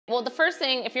Well, the first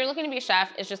thing, if you're looking to be a chef,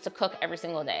 is just to cook every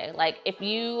single day. Like if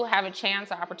you have a chance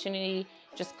or opportunity,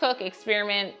 just cook,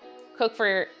 experiment, cook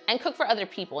for other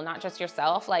people, not just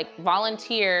yourself. Like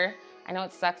volunteer. I know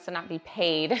it sucks to not be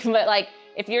paid, but like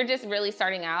if you're just really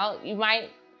starting out, you might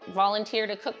volunteer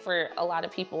to cook for a lot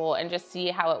of people and just see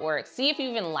how it works. See if you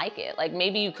even like it. Like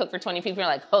maybe you cook for 20 people and you're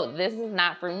like, oh, this is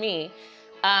not for me.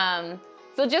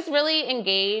 So just really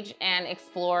engage and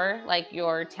explore like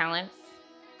your talents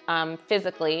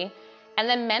physically. And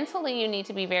then mentally, you need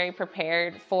to be very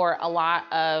prepared for a lot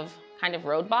of kind of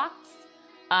roadblocks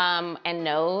and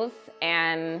no's,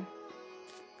 and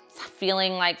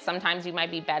feeling like sometimes you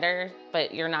might be better,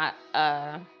 but you're not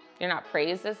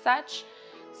praised as such.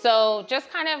 So just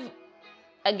kind of,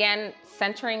 again,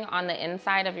 centering on the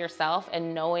inside of yourself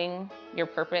and knowing your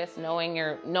purpose,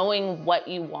 knowing what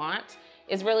you want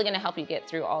is really going to help you get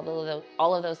through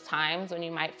all of those times when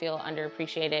you might feel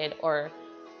underappreciated or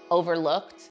overlooked.